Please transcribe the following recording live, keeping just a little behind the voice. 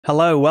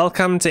Hello,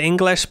 welcome to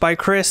English by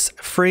Chris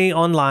Free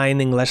Online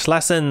English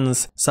Lessons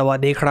สวัส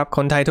ดีครับค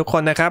นไทยทุกค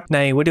นนะครับใน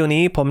วิดีโอ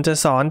นี้ผมจะ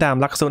สอนตาม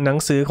หลักสูตรหนัง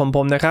สือของผ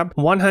มนะครับ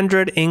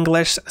100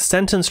 English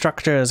Sentence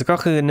Structures ก็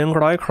คือ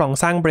100โครง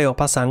สร้างประโยค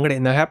ภาษาอังกฤษ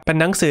นะครับเป็น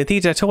หนังสือที่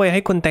จะช่วยใ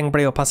ห้คุณแต่งปร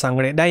ะโยคภาษาอัง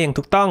กฤษได้อย่าง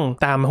ถูกต้อง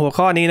ตามหัว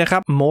ข้อนี้นะครั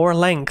บ more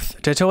length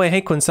จะช่วยให้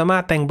คุณสามา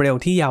รถแต่งประโยค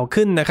ที่ยาว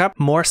ขึ้นนะครับ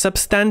more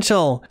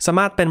substantial สา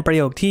มารถเป็นประ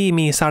โยคที่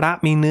มีสาระ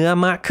มีเนื้อ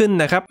มากขึ้น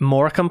นะครับ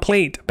more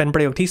complete เป็นป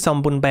ระโยคที่สม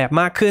บูรณ์แบบ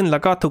มากขึ้นแล้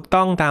วก็ถูก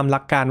ต้องตามห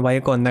ลักการไวย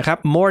ากรณ์นะครับ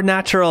more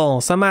natural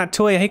สามารถ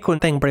ช่วยให้คุณ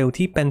แต่งประโยค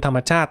ที่เป็นธรรม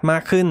ชาติมา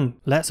กขึ้น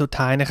และสุด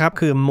ท้ายนะครับ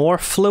คือ more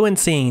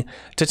fluency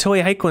จะช่วย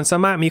ให้คุณสา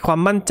มารถมีความ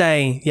มั่นใจ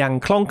อย่าง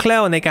คล่องแคล่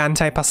วในการใ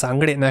ช้ภาษาอั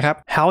งกฤษนะครับ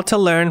how to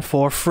learn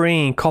for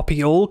free copy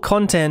all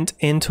content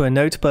into a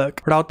notebook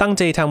เราตั้งใ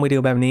จทำวิดีโ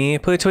อแบบนี้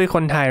เพื่อช่วยค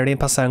นไทยเรียน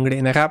ภาษาอังกฤ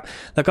ษนะครับ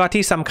แล้วก็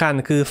ที่สำคัญ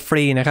คือฟ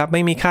รีนะครับไ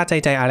ม่มีค่าใช้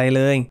จ่ายอะไรเ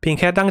ลยเพียง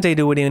แค่ตั้งใจ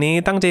ดูวิดีโอนี้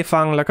ตั้งใจ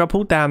ฟังแล้วก็พู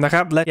ดตามนะค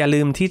รับและอย่า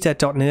ลืมที่จะ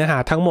จดเนื้อหา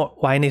ทั้งหมด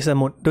ไว้ในส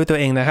มุดด้วยตัว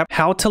เองนะครับ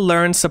how to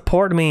learn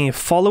support me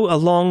follow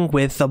along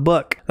with the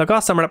book แล้วก็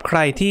สำหรับใคร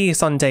ที่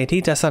สนใจ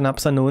ที่จะสนับ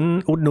สนุน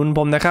อุดหนุนผ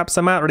มนะครับส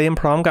ามารถเรียน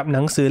พร้อมกับห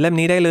นังสือเล่ม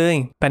นี้ได้เลย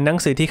เป็นหนัง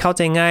สือที่เข้าใ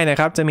จง่ายนะ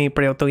ครับจะมีป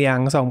ระโยคตัวอย่าง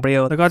2ประโย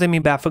คแล้วก็จะมี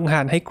แบบฝึก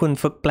หัดให้คุณ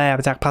ฝึกแปล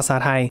จากภาษา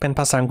ไทยเป็น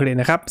ภาษาอังกฤษ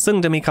นะครับซึ่ง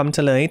จะมีคำเฉ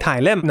ลยถ่าย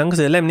เล่มหนัง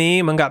สือเล่มนี้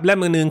เหมือนกับเล่ม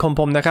อื่นๆของ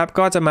ผมนะครับ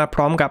ก็จะมาพ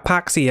ร้อมกับภา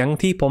คเสียง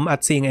ที่ผมอั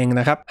ดเสียงเอง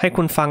นะครับให้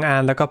คุณฟังอ่า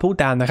นแล้วก็พูด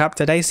ตามนะครับ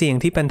จะได้เสียง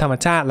ที่เป็นธรรม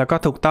ชาติแล้วก็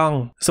ถูกต้อง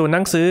ส่วนห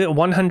นังสือ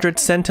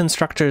100 Sentence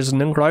Structures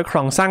 100โคร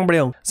งสร้างประโ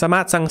ยคสาม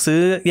ารถสั่งซื้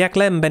อแยก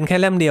เล่มเป็นแค่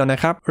เล่มเดียวนะ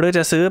ครับหรือจ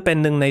ะซื้อเป็น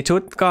หนึ่งในชุ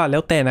ดก็แล้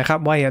วแต่นะครับ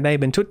ว่าอยากได้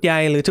เป็นชุดใหญ่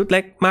หรือชุดเล็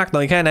กมากน้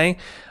อยแค่ไหน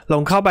ล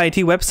งเข้าไป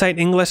ที่เว็บไซต์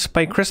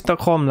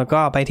EnglishbyChris.com แล้วก็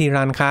ไปที่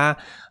ร้านค้า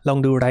ลอง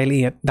ดูรายละเ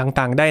อียด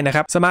ต่างๆได้นะค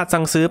รับสามารถ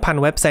สั่งซื้อผ่าน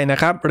เว็บไซต์น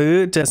ะครับหรือ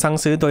จะสั่ง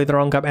ซื้อโดยตร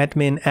งกับแอด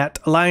มิน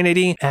 @line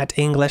id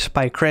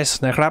 @EnglishbyChris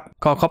นะครับ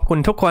ก็ขอบคุณ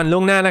ทุกคนล่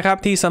วงหน้านะครับ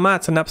ที่สามารถ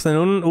สนับส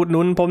นุนอุดห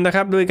นุนผมนะค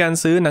รับด้วยการ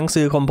ซื้อหนัง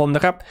สือของผมน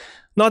ะครับ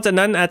นอกจาก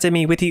นั้นอาจจะ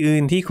มีวิธีอื่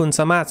นที่คุณส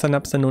ามารถสนั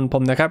บสนุนผ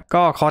มนะครับ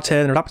ก็ขอเชิ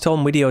ญรับชม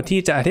วิดีโอที่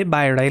จะอธิบ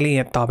ายรายละเอี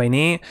ยดต่อไป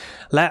นี้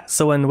และ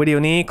ส่วนวิดีโอ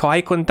นี้ขอใ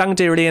ห้คุณตั้งใ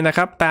จเรียนนะค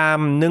รับตาม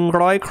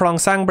100โครง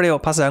สร้างประโยค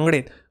ภาษาอังก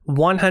ฤษ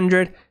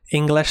100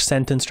 English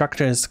Sentence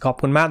Structures ขอบ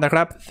คุณมากนะค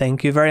รับ Thank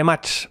you very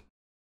much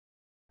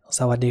ส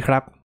วัสดีครั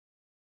บ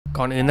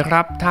ก่อนอื่นนะค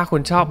รับถ้าคุ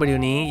ณชอบวิดีโอ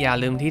นี้อย่า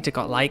ลืมที่จะก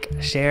ดไลค์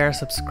share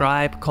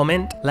subscribe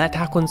comment และ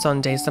ถ้าคุณสน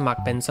ใจสมัค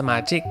รเป็นสมา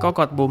ชิกก็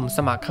กดปุ่มส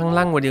มัครข้าง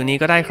ล่างวิดีโอนี้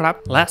ก็ได้ครับ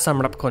และสำ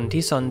หรับคน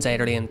ที่สนใจ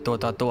เรียนตัว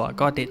ต่อตัว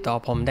ก็ติดต่อ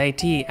ผมได้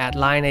ที่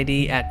 @line id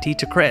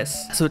 @teacherchris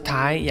สุด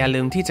ท้ายอย่าลื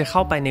มที่จะเข้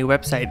าไปในเว็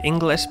บไซต์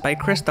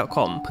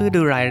EnglishbyChris.com เพื่อ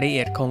ดูรายละเ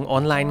อียดของออ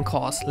นไลน์ค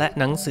อร์สและ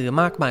หนังสือ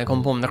มากมายของ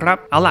ผมนะครับ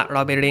เอาล่ะเร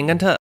าไปเรียนกัน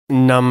เถอะ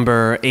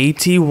Number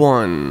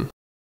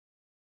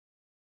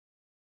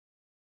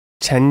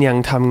 81 ฉันยัง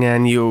ทำงา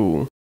นอยู่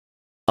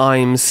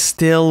I'm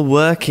still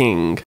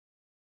working.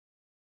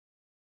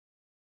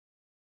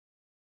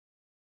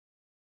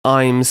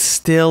 I'm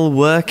still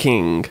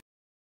working.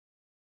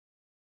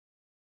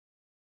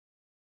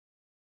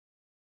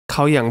 เข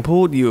ายังพู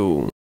ดอยู่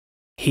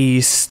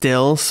He's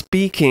still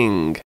speaking.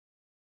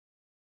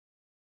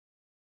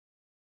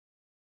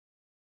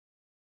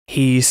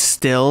 He's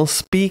still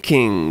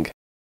speaking.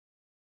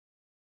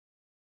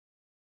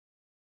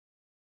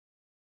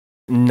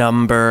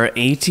 Number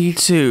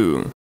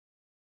 82.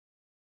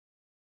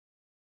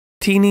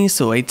 ที่นี่ส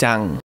วยจั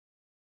ง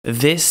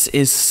This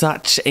is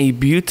such a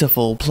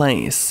beautiful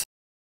place.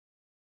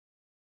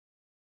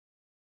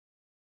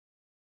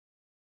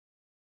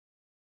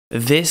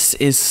 This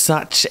is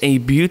such a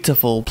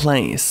beautiful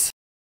place.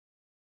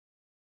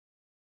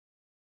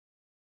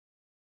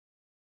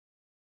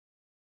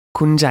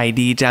 คุณใจ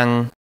ดีจัง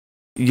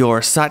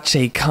You're such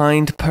a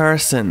kind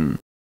person.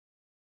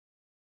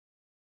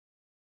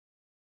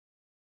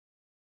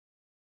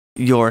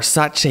 You're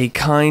such a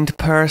kind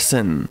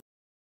person.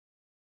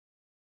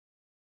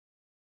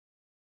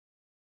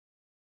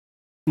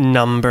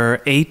 Number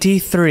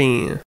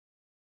 83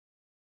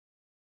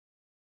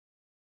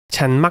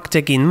 ฉันมักจะ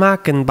กินมาก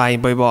เกินไป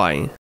บ่อย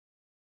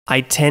ๆ I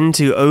tend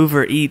to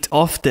overeat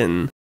often.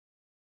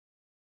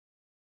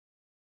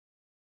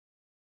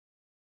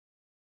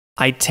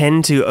 I tend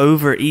to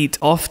overeat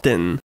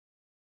often.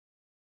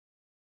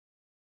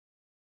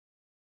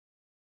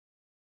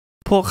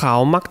 พวกเขา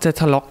มักจะ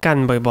ทะเลาะกัน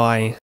บ่อย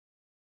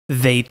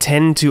ๆ They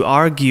tend to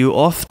argue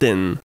often.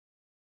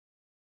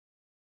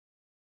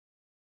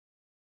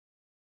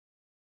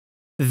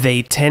 They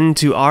tend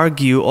to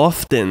argue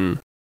often.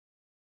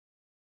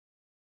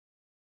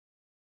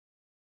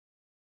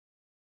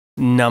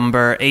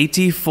 Number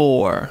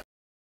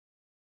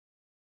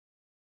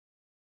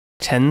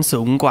 84 ฉัน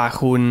สูงกว่า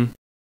คุณ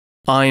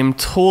I'm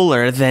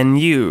taller than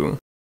you.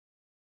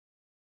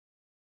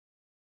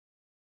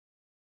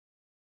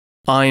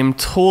 I'm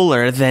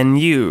taller than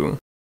you.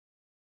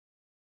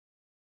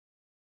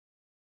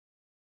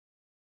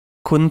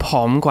 คุณผ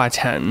อมกว่า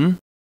ฉัน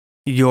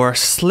You're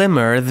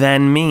slimmer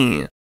than me.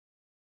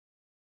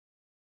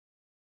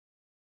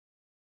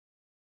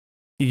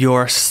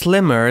 You're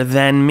slimmer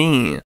than me.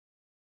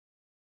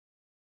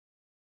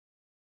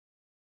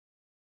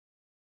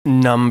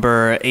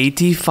 Number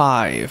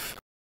 85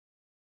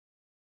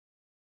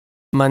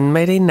 มันไ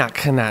ม่ได้หนัก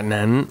ขนาด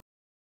นั้น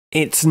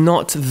It's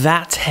not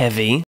that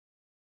heavy.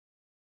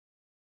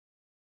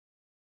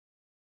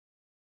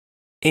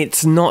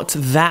 It's not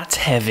that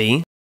heavy.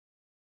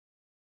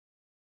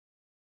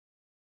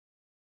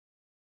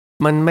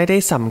 มันไม่ได้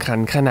สำคัญ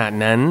ขนาด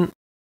นั้น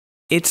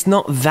It's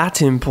not that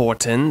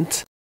important.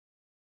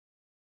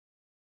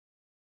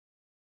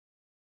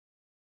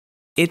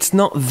 It's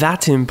not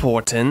that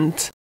important.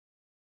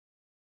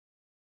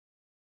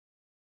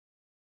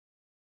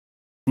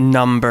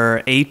 Number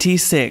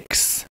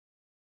 86.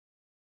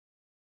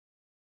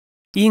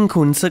 ยิ่ง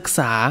คุณศึกษ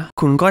า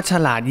คุณก็ฉ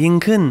ลาดยิ่ง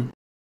ขึ้น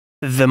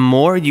The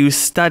more you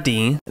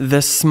study,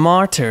 the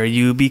smarter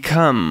you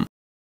become.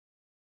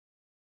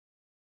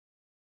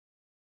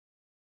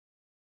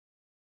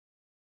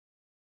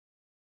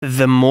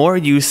 The more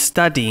you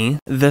study,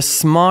 the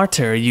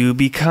smarter you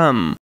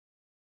become.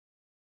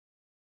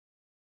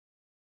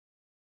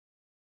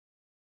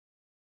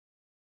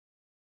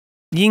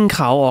 ยิ่งเข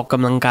าออกก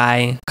ำลังกาย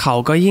เขา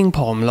ก็ยิ่งผ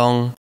อมลง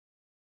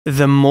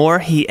The more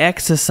he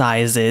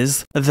exercises,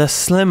 the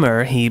slimmer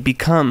he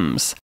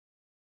becomes.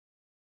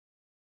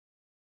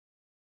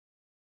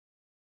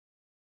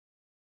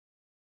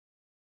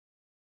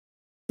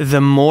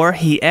 The more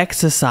he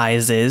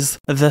exercises,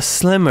 the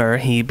slimmer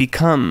he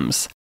becomes.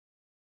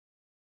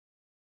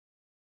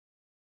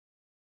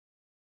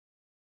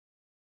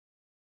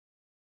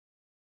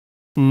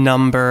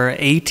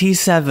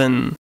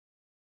 87.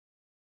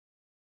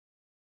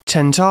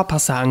 ฉันชอบภา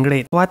ษาอังกฤ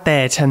ษว่าแต่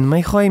ฉันไม่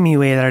ค่อยมี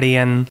เวลาเรี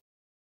ยน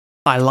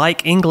I like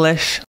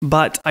English,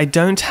 but I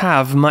don't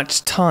have much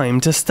time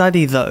to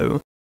study though.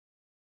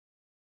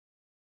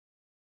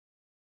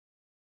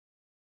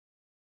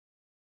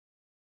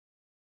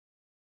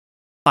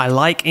 I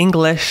like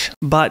English,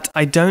 but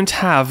I don't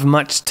have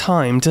much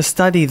time to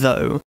study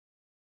though.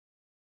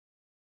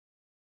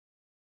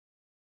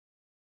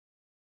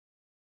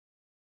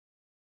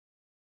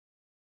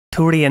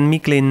 ทุเรียนมี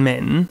กลิ่นเหม็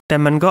นแต่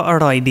มันก็อ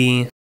ร่อยดี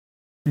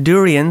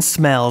Durian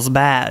smells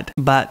bad,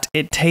 but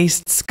it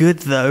tastes good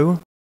though.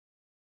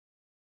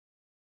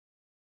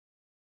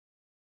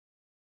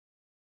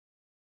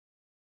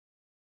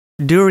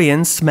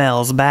 Durian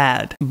smells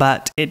bad,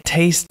 but it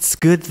tastes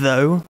good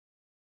though.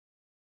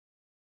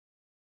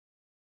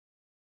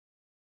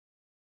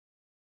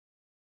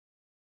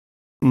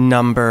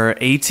 Number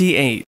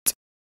 88.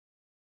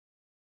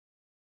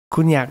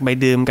 คุณอยากไป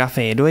ดื่มกาแฟ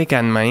ด้วยกั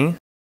นไหม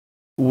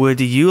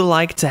Would you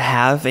like to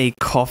have a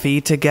coffee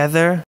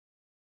together?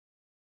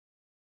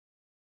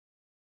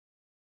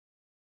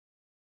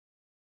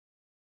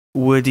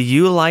 Would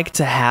you like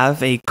to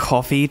have a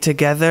coffee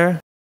together?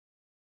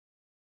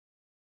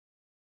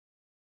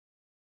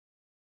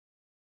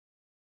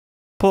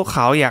 พวกเข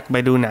าอยากไป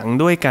ดูหนัง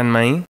ด้วยกันไหม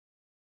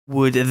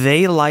Would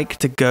they like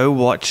to go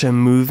watch a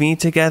movie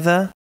together?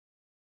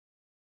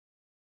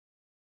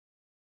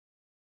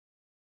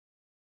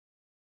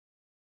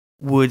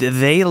 Would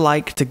they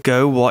like to go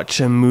watch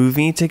a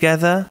movie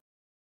together?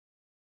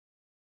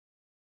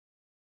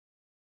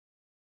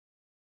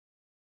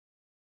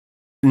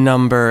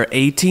 Number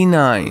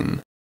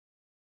 89.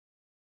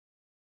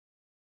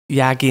 อ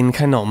ย่ากิน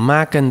ขนมม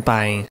ากเกินไป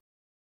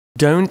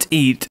Don't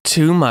eat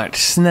too much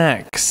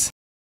snacks.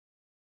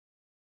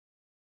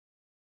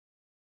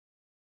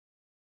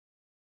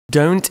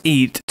 Don't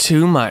eat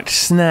too much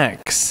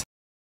snacks.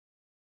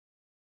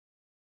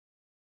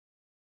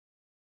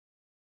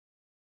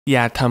 อ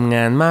ย่าทำง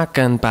านมากเ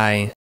กินไป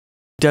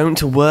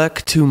Don't work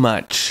too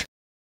much.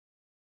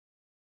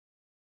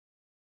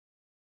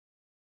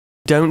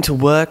 Don't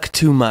work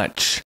too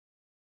much.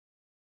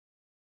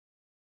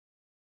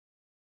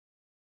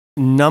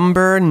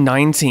 Number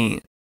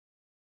 90.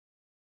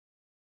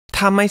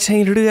 ถ้าไม่ใช่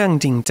เรื่อง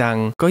จริงจัง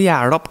ก็อย่า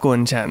รบกวน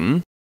ฉัน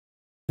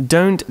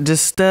Don't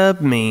disturb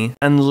me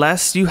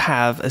unless you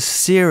have a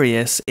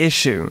serious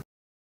issue.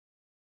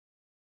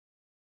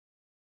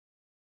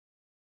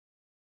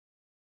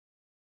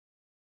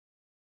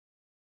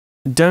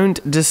 Don't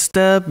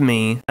disturb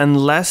me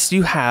unless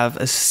you have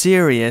a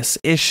serious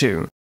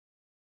issue.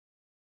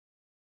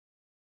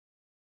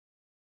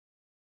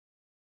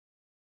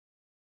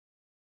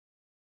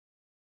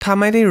 ถ้า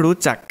ไม่ได้รู้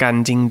จักกัน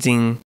จริง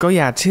ๆก็อ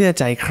ย่าเชื่อ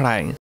ใจใคร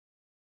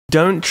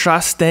Don't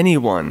trust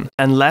anyone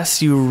unless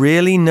you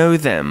really know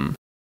them.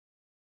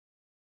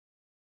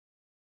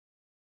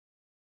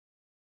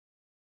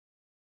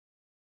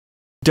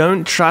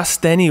 Don't trust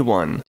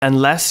anyone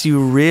unless you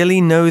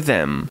really know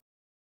them.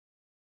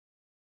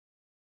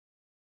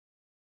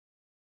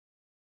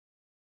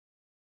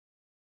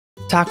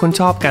 ถ้าคุณ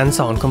ชอบการส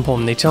อนของผม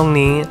ในช่อง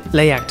นี้แล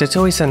ะอยากจะ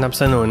ช่วยสนับ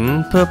สนุน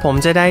เพื่อผม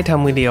จะได้ท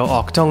ำวิดีโออ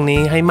อกช่อง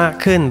นี้ให้มาก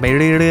ขึ้นไป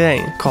เรื่อย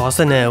ๆขอเ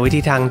สนอวิ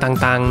ธีทาง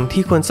ต่างๆ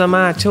ที่คุณสาม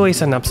ารถช่วย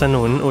สนับส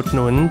นุนอุดห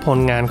นุนผล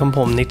งานของผ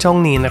มในช่อง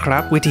นี้นะครั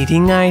บวิธี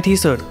ที่ง่ายที่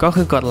สุดก็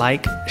คือกดไล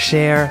ค์ แช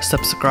ร์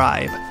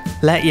subscribe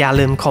และอย่า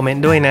ลืมคอมเมน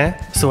ต์ด้วยนะ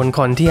ส่วนค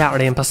นที่อยาก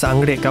เรียนภาษาอั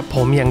งกฤษกับผ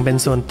มอย่างเป็น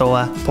ส่วนตัว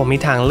ผมมี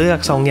ทางเลือก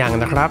2อย่าง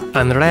นะครับ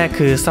อันแรก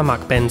คือสมัค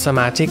รเป็นส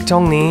มาชิกช่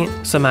องนี้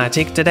สมา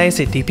ชิกจะได้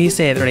สิทธิพิเศ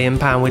ษเรียน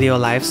ผ่านวิดีโอ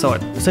ไลฟ์สด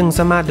ซึ่งส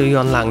ามารถดูย้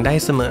อนหลังได้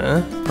เสมอ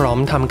พร้อม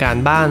ทำการ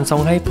บ้านส่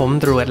งให้ผม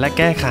ตรวจและแ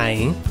ก้ไข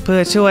เพื่อ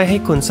ช่วยให้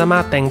คุณสามา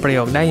รถแต่งประโย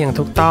คได้อย่าง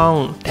ถูกต้อง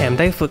แถม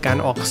ได้ฝึกการ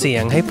ออกเสีย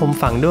งให้ผม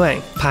ฟังด้วย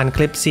ผ่านค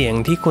ลิปเสียง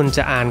ที่คุณจ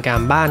ะอ่านกา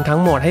รบ้านทั้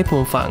งหมดให้ผ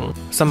มฟัง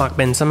สมัครเ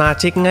ป็นสมา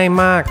ชิกง่าย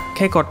มากแ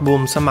ค่กดปุ่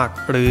มสมัคร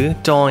หรือ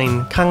join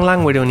ข้างล่า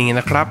งวิดีโอนี้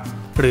นะครับ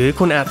หรือ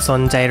คุณอาจส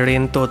นใจเรีย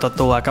นตัวต่อ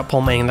ตัวกับผ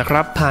มเองนะค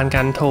รับผ่านก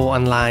ารโทรออ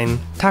นไลน์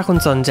ถ้าคุณ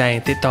สนใจ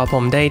ติดต่อผ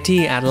มได้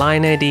ที่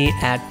 @line ID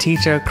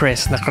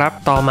 @teacherchris นะครับ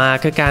ต่อมา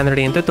คือการเ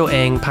รียนด้วยตัวเอ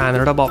งผ่าน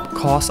ระบบ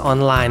คอร์สออน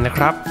ไลน์นะค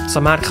รับส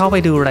ามารถเข้าไป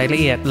ดูรายละ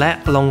เอียดและ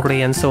ลงเรี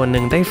ยนส่วนห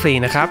นึ่งได้ฟรี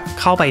นะครับ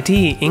เข้าไป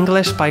ที่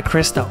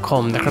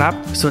EnglishbyChris.com นะครับ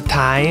สุด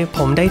ท้ายผ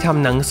มได้ท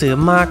ำหนังสือ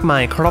มากมา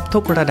ยครบทุ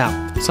กระดับ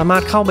สามา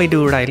รถเข้าไปดู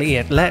รายละเอี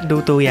ยดและดู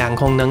ตัวอย่าง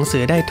ของหนังสื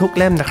อได้ทุก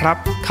เล่มนะครับ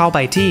เข้าไป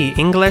ที่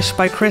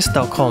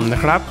EnglishbyChris.com นะ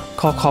ครับ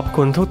ขอบ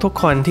คุณทุก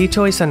ๆคนที่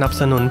ช่วยสนับ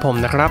สนุนผม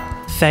นะครับ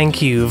Thank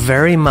you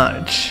very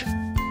much